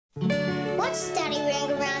What's Daddy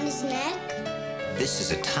wearing around his neck? This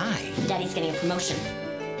is a tie. Daddy's getting a promotion.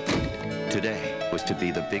 Today was to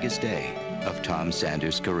be the biggest day of Tom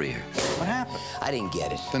Sanders' career. What happened? I didn't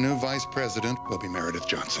get it. The new vice president will be Meredith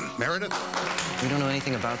Johnson. Meredith? We don't know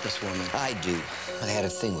anything about this woman. I do. I had a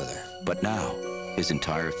thing with her. But now, his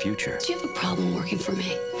entire future Do you have a problem working for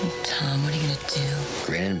me? Tom, what are you gonna do?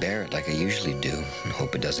 Grin and bear it like I usually do, and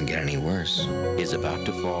hope it doesn't get any worse. is about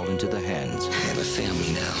to fall into the hands I have a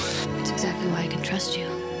family now. It's exactly why I can trust you.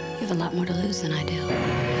 You have a lot more to lose than I do.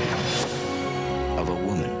 of a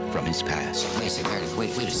woman from his past. Wait a second, Meredith.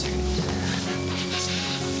 Wait a second.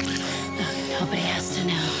 Nobody has to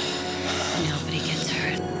know. Nobody gets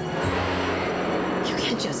hurt. You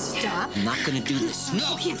can't just stop. I'm not gonna do this.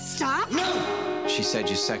 No! You can't stop? No! She said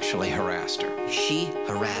you sexually harassed her. She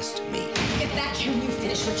harassed me. Get back here and you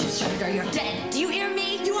finish what you started or you're dead. Do you hear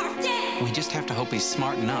me? You are dead! We just have to hope he's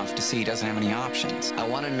smart enough to see he doesn't have any options. I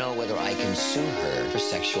want to know whether I can sue her for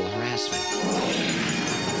sexual harassment.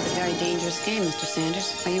 It's a very dangerous game, Mr.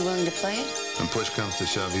 Sanders. Are you willing to play it? When push comes to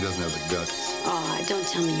shove, he doesn't have the guts. Oh, don't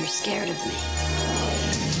tell me you're scared of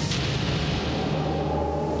me.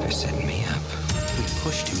 They're setting me up. We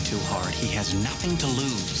pushed him too hard. He has nothing to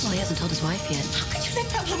lose. Well, he hasn't told his wife yet. How could you let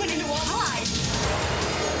that woman into a hide?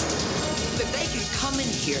 If they can come in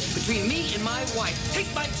here between me and my wife, take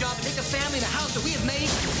my job, and take a family and a house that we have made.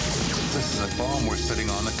 This is a bomb we're sitting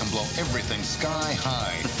on that can blow everything sky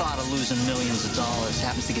high. The thought of losing millions of dollars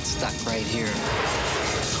happens to get stuck right here.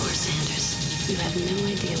 Poor Sanders. You have no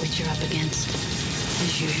idea what you're up against.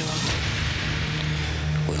 As usual.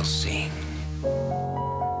 We'll see.